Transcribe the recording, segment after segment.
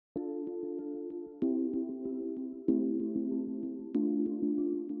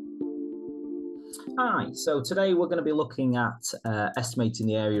Hi, so today we're going to be looking at estimating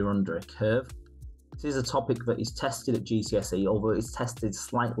the area under a curve. This is a topic that is tested at GCSE, although it's tested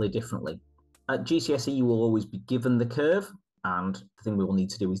slightly differently. At GCSE, you will always be given the curve, and the thing we will need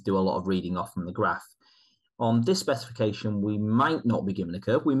to do is do a lot of reading off from the graph. On this specification, we might not be given a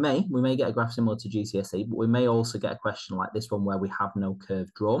curve. We may get a graph similar to GCSE, but we may also get a question like this one where we have no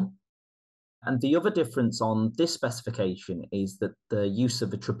curve drawn. And the other difference on this specification is that the use of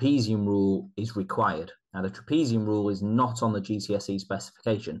the trapezium rule is required. Now, the trapezium rule is not on the GCSE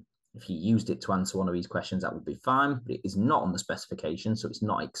specification. If you used it to answer one of these questions, that would be fine, but it is not on the specification, so it's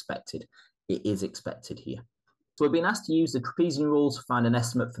not expected. It is expected here. So we've been asked to use the trapezium rule to find an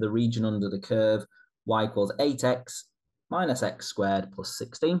estimate for the region under the curve y equals 8x minus x squared plus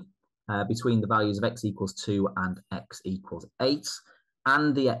 16 between the values of x equals 2 and x equals 8.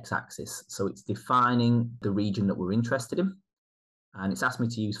 And the x-axis. So it's defining the region that we're interested in. And it's asked me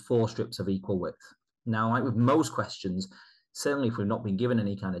to use 4 strips of equal width. Now, like with most questions, certainly if we've not been given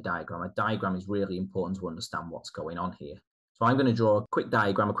any kind of diagram, a diagram is really important to understand what's going on here. So I'm going to draw a quick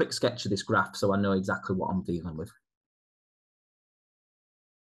diagram, a quick sketch of this graph so I know exactly what I'm dealing with.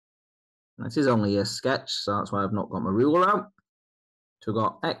 And this is only a sketch, so that's why I've not got my ruler out. So we've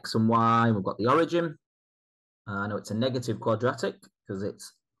got x and y, we've got the origin. I know it's a negative quadratic because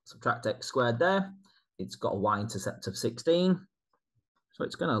it's subtract x squared there. It's got a y-intercept of 16. So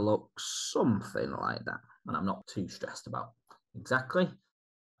it's going to look something like that. And I'm not too stressed about exactly.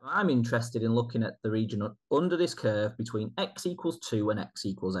 I'm interested in looking at the region under this curve between x equals 2 and x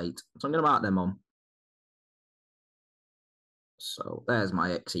equals 8. So I'm going to mark them on. So there's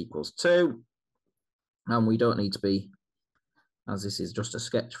my x equals 2. And we don't need to be, as this is just a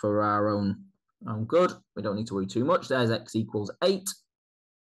sketch for our own good. We don't need to worry too much. There's x equals 8.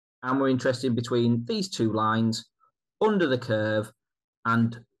 And we're interested between these two lines under the curve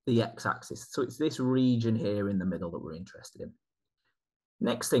and the x-axis. So it's this region here in the middle that we're interested in.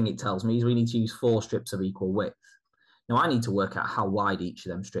 Next thing it tells me is we need to use 4 strips of equal width. Now I need to work out how wide each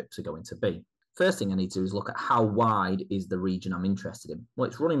of them strips are going to be. First thing I need to do is look at how wide is the region I'm interested in. Well,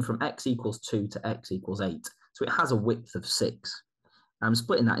 it's running from x equals 2 to x equals 8. So it has a width of 6. I'm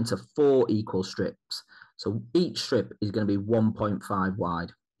splitting that into 4 equal strips. So each strip is going to be 1.5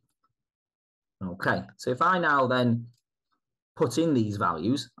 wide. Okay, so if I now then put in these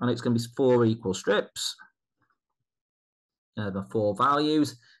values, and it's going to be 4 equal strips, the 4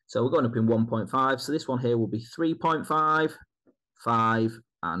 values. So we're going up in 1.5. So this one here will be 3.5, 5,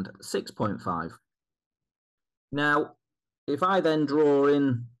 and 6.5. Now, if I then draw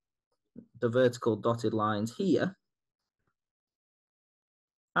in the vertical dotted lines here,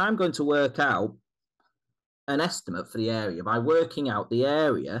 I'm going to work out an estimate for the area by working out the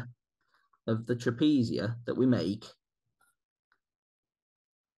area of the trapezia that we make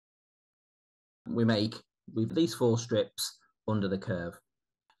with these 4 strips under the curve.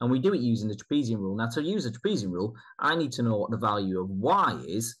 And we do it using the trapezium rule. Now, to use the trapezium rule, I need to know what the value of y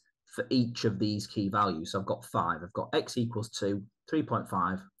is for each of these key values. So I've got 5. I've got x equals 2,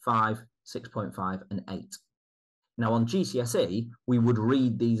 3.5, 5, 6.5, and 8. Now, on GCSE, we would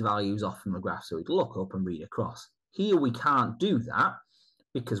read these values off from the graph. So we'd look up and read across. Here, we can't do that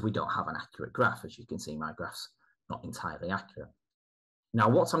because we don't have an accurate graph. As you can see, my graph's not entirely accurate. Now,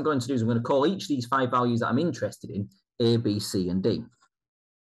 what I'm going to do is I'm going to call each of these 5 values that I'm interested in A, B, C, and D.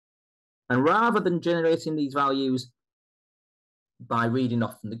 And rather than generating these values by reading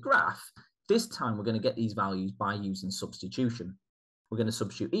off from the graph, this time we're going to get these values by using substitution. We're going to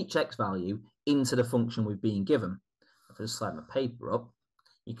substitute each x value into the function we've been given. If I just slide my paper up,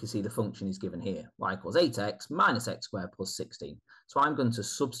 you can see the function is given here. Y equals 8x minus x squared plus 16. So I'm going to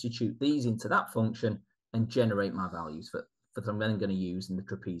substitute these into that function and generate my values that I'm then going to use in the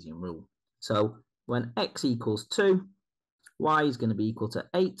trapezium rule. So when x equals 2, y is going to be equal to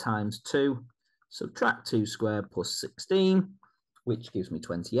 8 times 2, subtract 2 squared plus 16, which gives me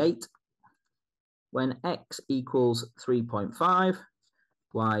 28. When x equals 3.5,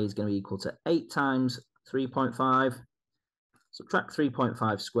 y is going to be equal to 8 times 3.5, subtract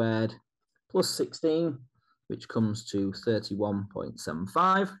 3.5 squared plus 16, which comes to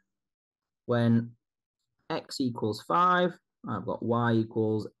 31.75. When x equals 5, I've got y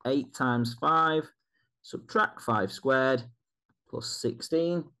equals 8 times 5, subtract 5 squared plus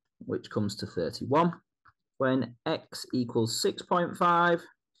 16, which comes to 31. When x equals 6.5,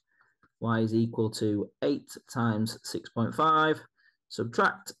 y is equal to 8 times 6.5,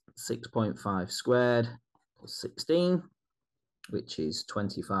 subtract 6.5 squared plus 16, which is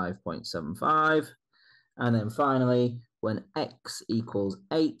 25.75. And then finally, when x equals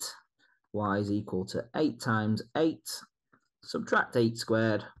 8, y is equal to 8 times 8, subtract 8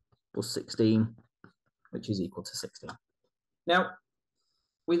 squared plus 16, which is equal to 16. Now,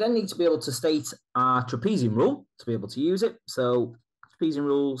 we then need to be able to state our trapezium rule to be able to use it. So trapezium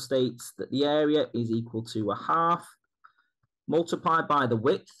rule states that the area is equal to a half multiplied by the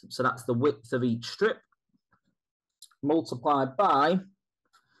width, so that's the width of each strip, multiplied by,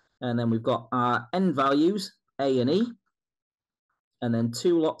 and then we've got our end values, A and E, and then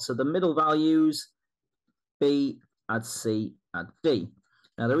two lots of the middle values, B, add C, add D.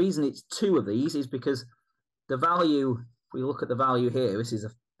 Now, the reason it's two of these is because the value, if we look at the value here, this is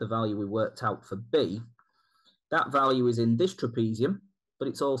the value we worked out for B. That value is in this trapezium, but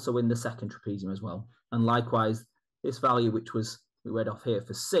it's also in the second trapezium as well. And likewise, this value, which was we read off here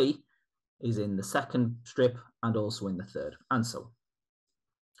for C, is in the second strip and also in the third, and so on.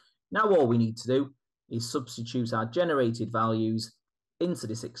 Now all we need to do is substitute our generated values into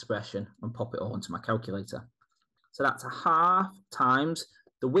this expression and pop it all into my calculator. So that's a half times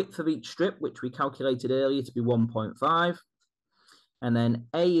the width of each strip, which we calculated earlier to be 1.5. And then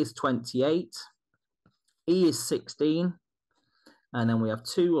A is 28, E is 16, and then we have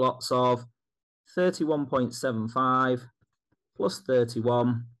two lots of 31.75 plus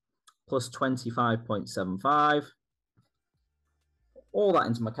 31 plus 25.75. All that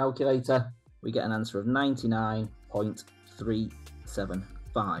into my calculator, we get an answer of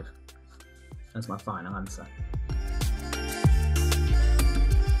 99.375. That's my final answer.